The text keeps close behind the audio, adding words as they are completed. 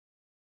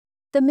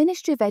The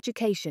Ministry of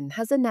Education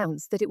has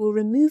announced that it will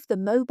remove the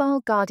Mobile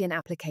Guardian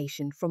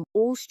application from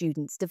all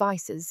students'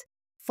 devices,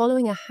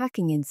 following a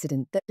hacking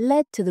incident that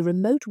led to the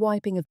remote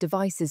wiping of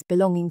devices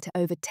belonging to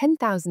over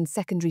 10,000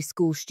 secondary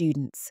school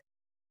students.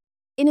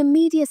 In a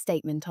media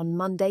statement on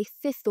Monday,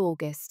 5th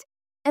August,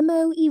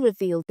 MOE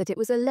revealed that it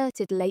was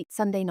alerted late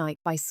Sunday night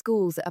by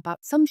schools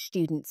about some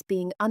students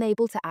being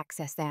unable to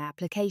access their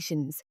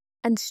applications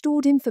and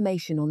stored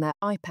information on their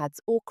iPads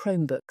or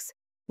Chromebooks,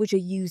 which are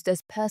used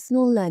as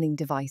personal learning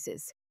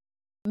devices.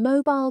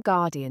 Mobile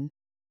Guardian,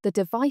 the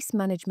device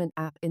management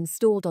app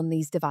installed on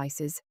these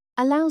devices,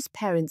 allows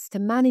parents to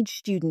manage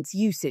students'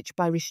 usage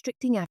by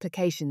restricting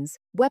applications,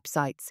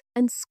 websites,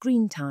 and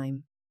screen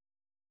time.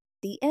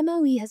 The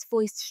MOE has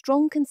voiced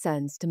strong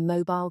concerns to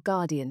Mobile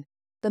Guardian,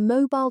 the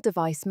mobile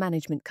device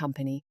management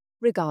company,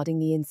 regarding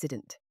the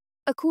incident.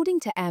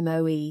 According to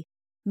MOE,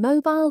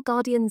 Mobile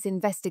Guardian's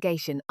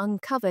investigation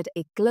uncovered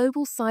a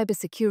global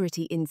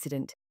cybersecurity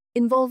incident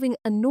involving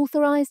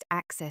unauthorized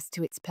access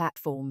to its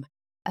platform,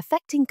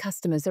 affecting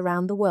customers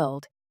around the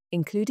world,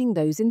 including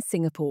those in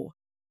Singapore.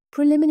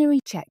 Preliminary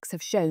checks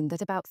have shown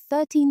that about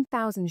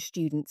 13,000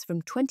 students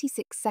from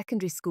 26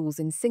 secondary schools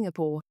in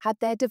Singapore had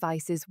their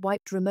devices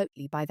wiped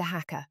remotely by the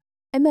hacker.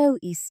 MOE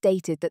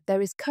stated that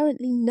there is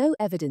currently no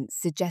evidence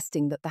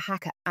suggesting that the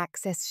hacker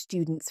accessed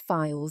students'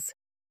 files.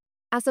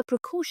 As a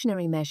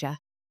precautionary measure,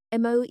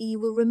 MOE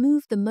will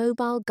remove the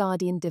Mobile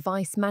Guardian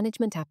device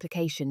management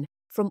application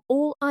from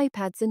all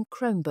iPads and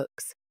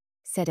Chromebooks,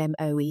 said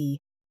MOE.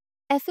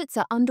 Efforts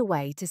are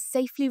underway to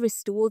safely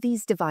restore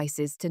these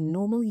devices to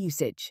normal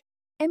usage.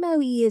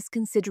 MOE is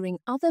considering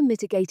other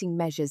mitigating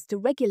measures to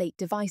regulate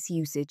device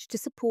usage to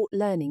support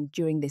learning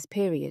during this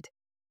period.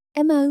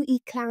 MOE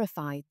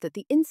clarified that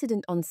the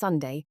incident on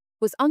Sunday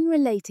was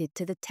unrelated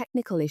to the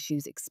technical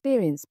issues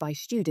experienced by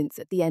students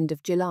at the end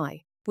of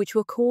July, which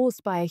were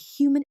caused by a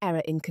human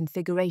error in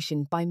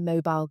configuration by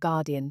Mobile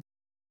Guardian.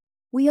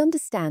 We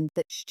understand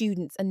that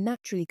students are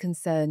naturally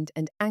concerned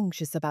and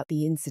anxious about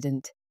the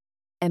incident,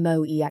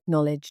 MOE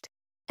acknowledged.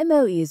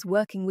 MOE is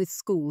working with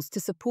schools to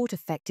support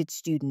affected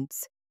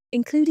students,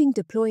 including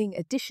deploying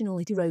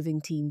additional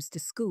roving teams to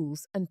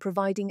schools and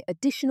providing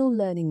additional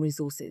learning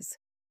resources.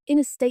 In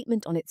a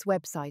statement on its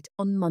website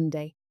on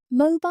Monday,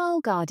 Mobile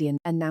Guardian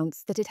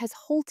announced that it has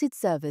halted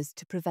servers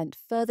to prevent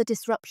further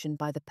disruption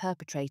by the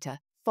perpetrator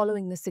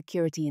following the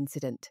security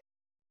incident.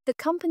 The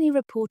company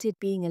reported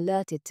being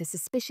alerted to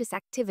suspicious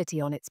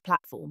activity on its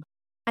platform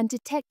and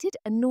detected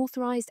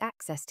unauthorized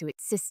access to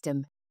its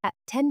system at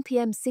 10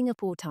 p.m.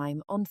 Singapore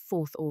time on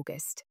 4th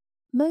August.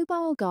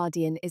 Mobile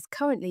Guardian is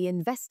currently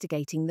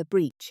investigating the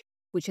breach,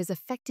 which has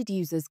affected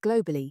users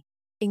globally,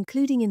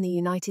 including in the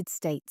United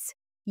States,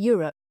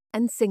 Europe,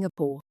 and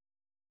Singapore.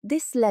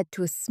 This led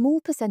to a small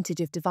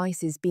percentage of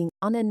devices being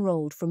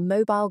unenrolled from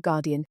Mobile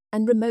Guardian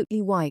and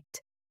remotely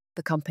wiped,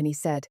 the company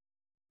said.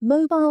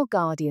 Mobile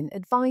Guardian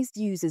advised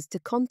users to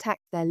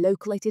contact their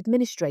local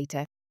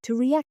administrator to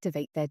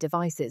reactivate their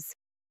devices.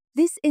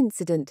 This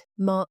incident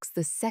marks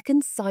the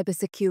second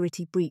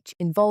cybersecurity breach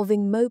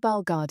involving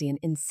Mobile Guardian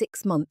in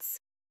 6 months.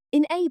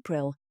 In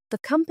April, the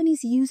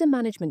company's user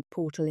management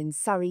portal in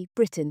Surrey,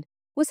 Britain,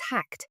 was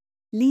hacked,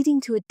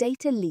 leading to a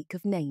data leak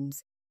of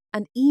names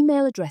and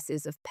email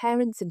addresses of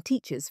parents and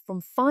teachers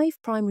from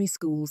 5 primary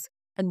schools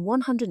and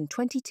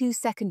 122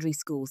 secondary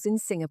schools in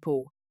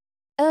Singapore.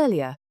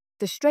 Earlier,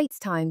 the Straits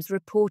Times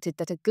reported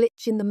that a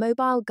glitch in the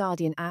Mobile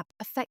Guardian app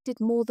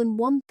affected more than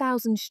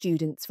 1,000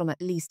 students from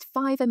at least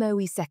 5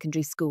 MOE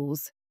secondary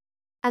schools.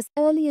 As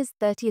early as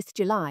 30th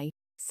July,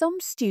 some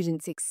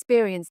students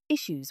experienced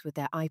issues with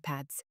their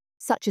iPads,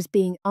 such as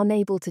being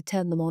unable to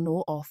turn them on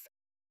or off,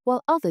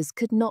 while others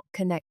could not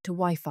connect to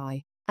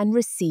Wi-Fi and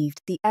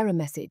received the error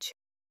message,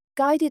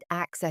 "Guided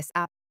access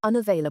app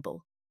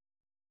unavailable.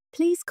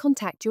 Please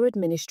contact your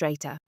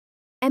administrator."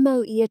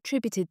 MOE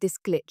attributed this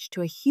glitch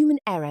to a human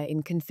error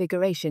in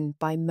configuration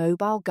by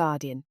Mobile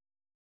Guardian.